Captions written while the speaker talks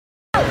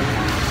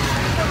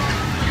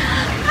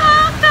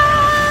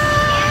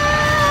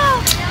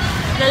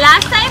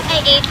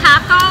ate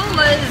hakao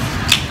was...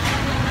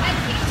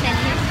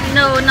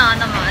 No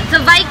naman.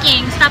 Sa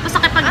Vikings, tapos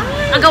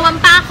nakipag-agawan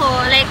pa ako,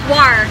 like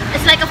war.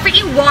 It's like a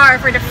freaking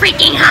war for the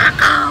freaking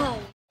hakao!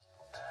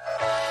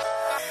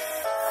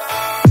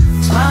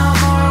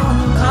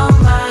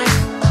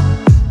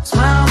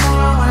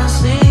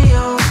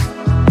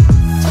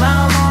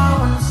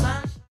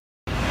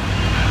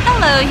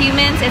 Hello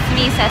humans, it's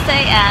me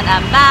Sese and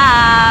I'm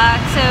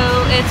back. So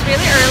it's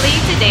really early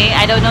today.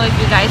 I don't know if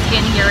you guys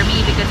can hear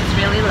me because it's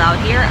really loud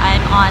here.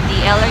 I'm on the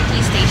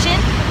LRT station.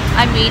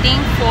 I'm waiting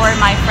for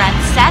my friend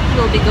Sat.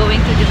 We'll be going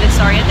to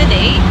Divisoria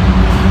today.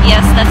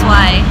 Yes, that's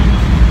why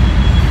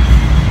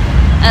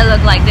I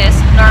look like this,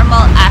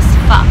 normal as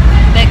fuck.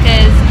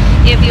 Because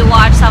if you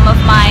watch some of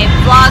my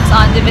vlogs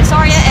on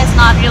Divisoria, it's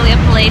not really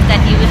a place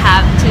that you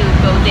have to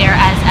go there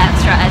as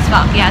extra as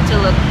fuck. You have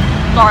to look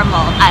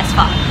normal as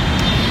fuck.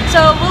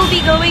 So we'll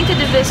be going to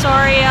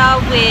Divisoria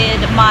with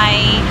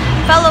my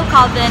fellow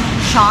Coven,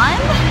 Sean,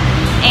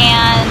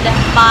 and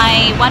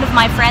one of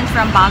my friends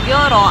from Baguio,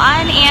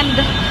 Roan, and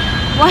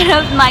one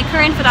of my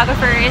current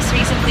photographers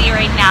recently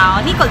right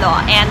now,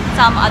 Niccolo, and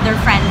some other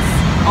friends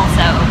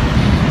also.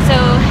 So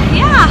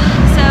yeah,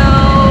 so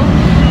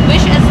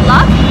wish us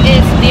luck.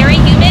 It's very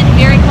humid,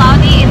 very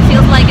cloudy. It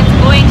feels like it's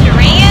going to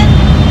rain,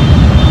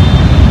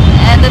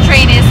 and the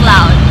train is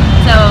loud.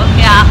 So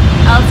yeah,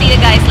 I'll see you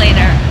guys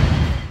later.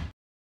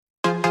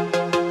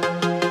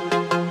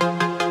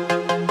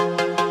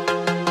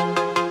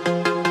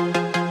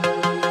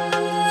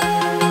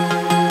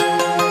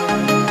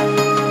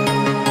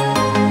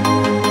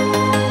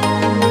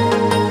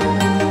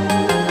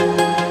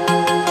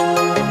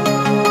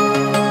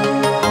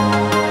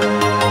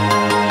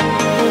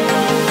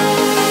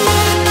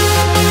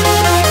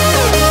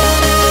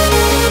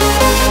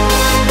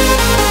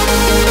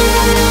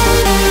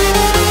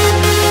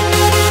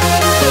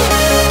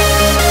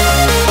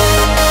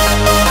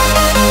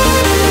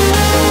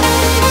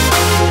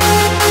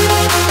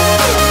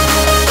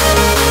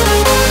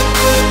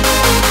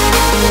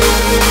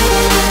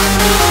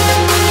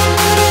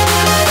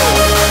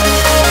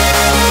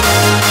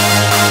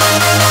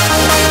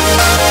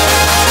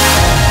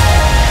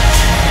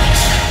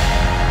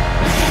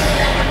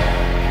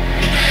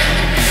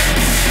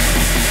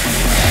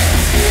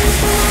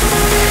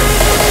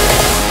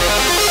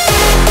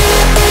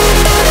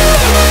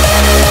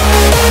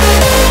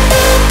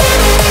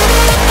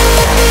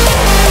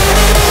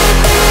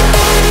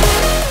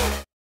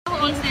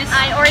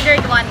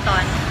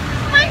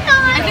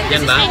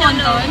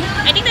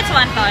 I think that's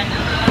wonton.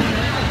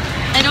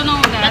 I don't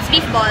know that. That's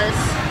beef balls.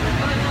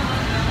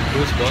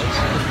 Whose balls?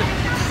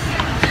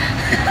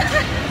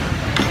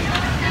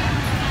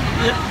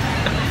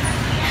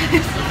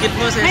 Bakit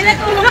mo, Sese? May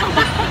natulong ka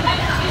ba?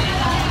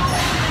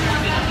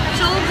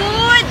 So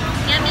good!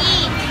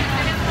 Yummy!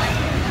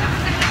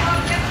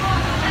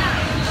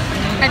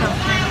 Ano?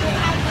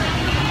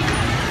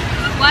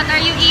 What are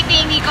you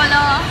eating,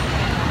 Niccolo?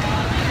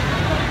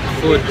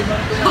 Food.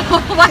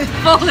 What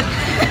food?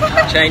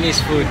 Chinese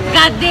food.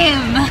 God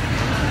damn!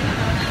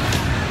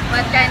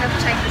 What kind of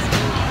Chinese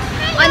food?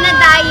 On a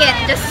diet,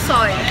 just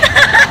soy.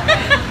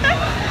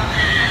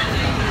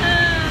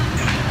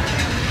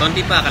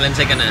 Konti pa,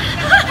 kalansay ka na.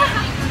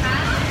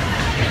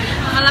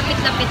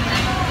 Malapit-lapit na.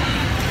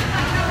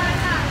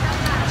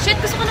 Shit,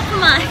 gusto ko na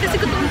kumain kasi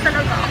gutom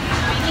talaga ako.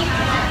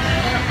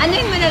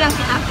 Anuin mo na lang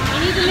kita. I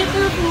need a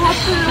little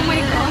water, oh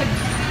my god.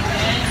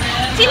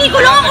 Sini ko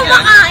lang ako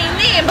makain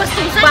eh.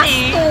 Bastusan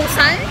eh.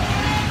 Bastusan?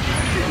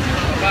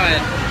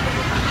 Bakit?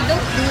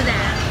 Don't do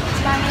that.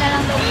 Spami na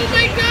lang daw. Oh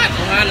my god!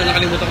 Kung ano,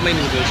 nakalimutan ko may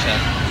noodles siya.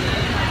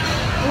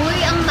 Uy,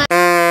 ang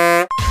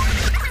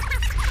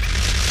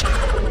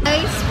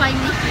guys,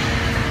 spicy.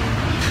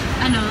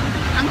 Ano?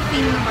 Ang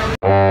thin naman.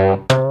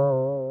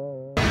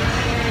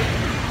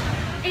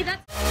 Eh,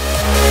 that's...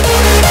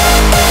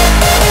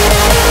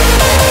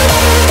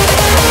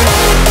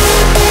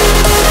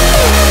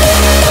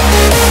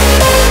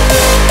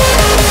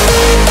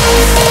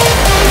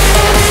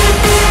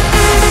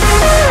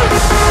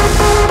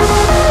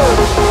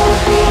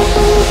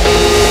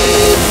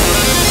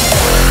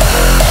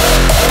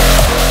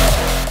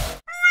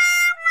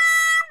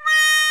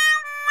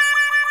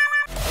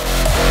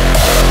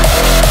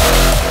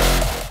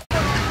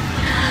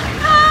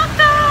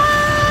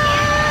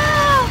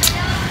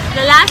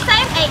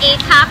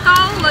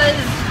 hakao was...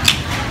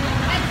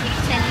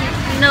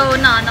 No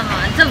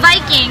naman. Sa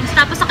Vikings,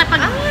 tapos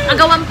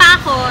nakipag-agawan pa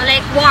ako,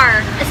 like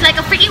war. It's like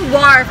a freaking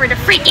war for the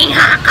freaking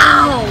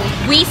hakao!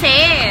 We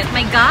say it,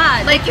 my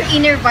god. Like your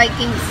inner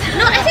Vikings.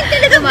 No, I think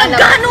talagang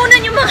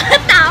maganunan yung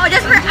mga tao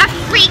just for a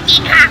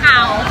freaking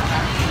hakao.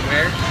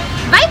 Where?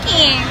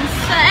 Vikings!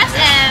 Sa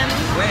SM.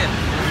 When?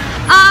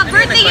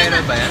 Birthday yun.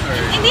 Nag-viral ba yan? Or?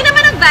 Hindi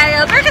naman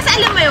nag-viral, pero kasi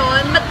alam mo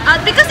yun,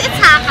 but, because it's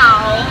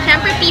hakao,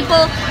 syempre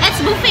people, it's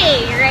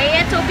buffet,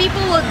 right? So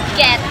people would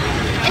get,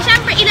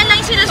 syempre ilan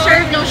lang yung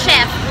sinaserve ng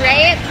chef,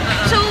 right?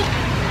 So,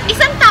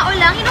 isang tao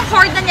lang,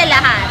 hoard na niya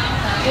lahat.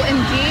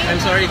 OMG.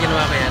 I'm sorry,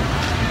 ginawa ko yan.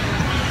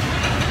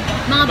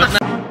 Mga But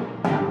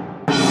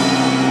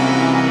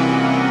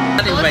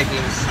not in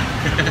Vikings.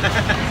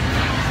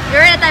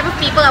 You're the type of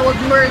people that would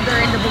murder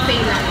in the buffet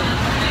line.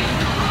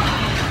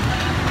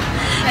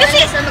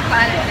 Kasi,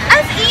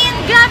 as in,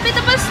 grabe.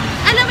 Tapos,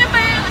 alam mo,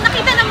 parang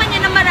nakita naman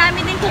niya na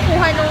marami din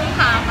kukuha nung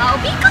kakao.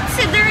 Be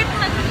considerate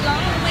man lang.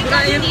 Oh my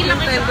God, hindi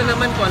lang. Yung time ko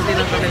naman, konti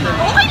lang kami doon.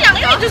 Okay lang.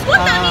 Eh, just go,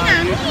 dami na.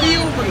 Hindi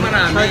yung pag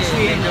marami.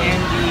 Chartsin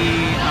and the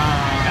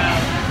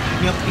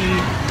milk tea.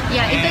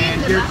 Yeah, ito yun,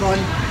 and diba? your con.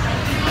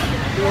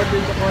 You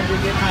ordered the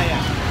congregate haya.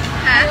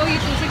 Ha? Oh, you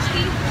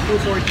 260?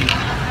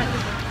 240.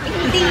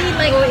 Hindi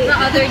like the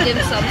other dim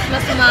sums.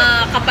 Mas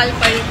makapal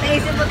pa yun.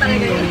 Naisip mo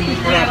talaga yun.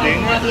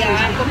 Maraming?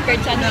 Yeah,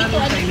 compared sa ano.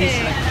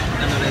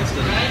 Ano na yung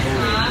story?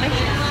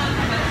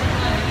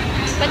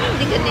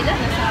 Panindigan nila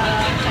nasa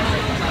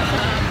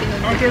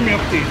Pinoy. Order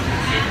milk tea.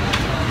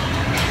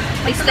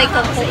 Tastes like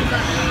Hong Kong.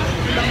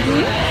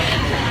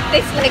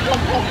 Tastes like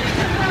Hong Kong.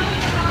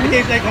 It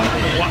tastes like Hong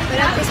Kong. Wow.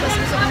 Pero at least mas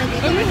gusto ko na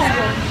dito. Hong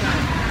Kong.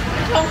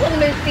 Hong Kong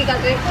milk tea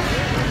kasi.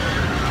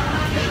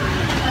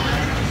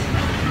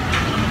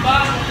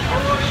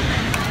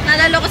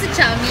 Naalala ko si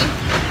Chami.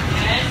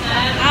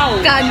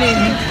 Ow! Kanin.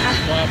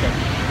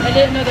 I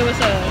didn't know there was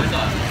a...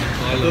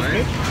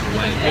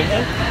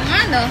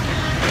 Ano?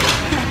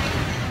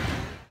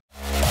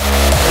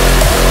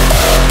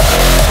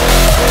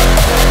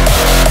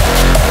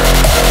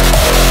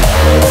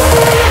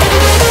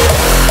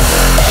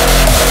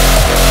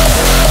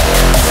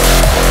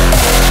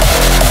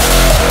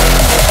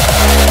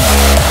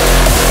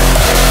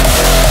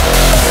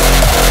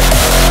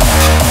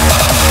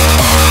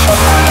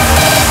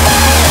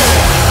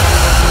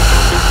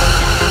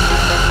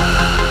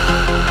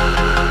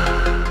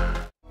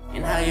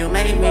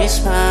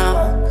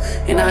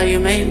 You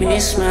make me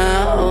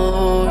smile,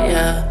 oh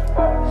yeah.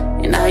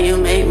 And how you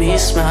make me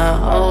smile,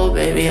 oh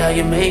baby, how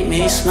you make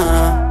me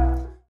smile.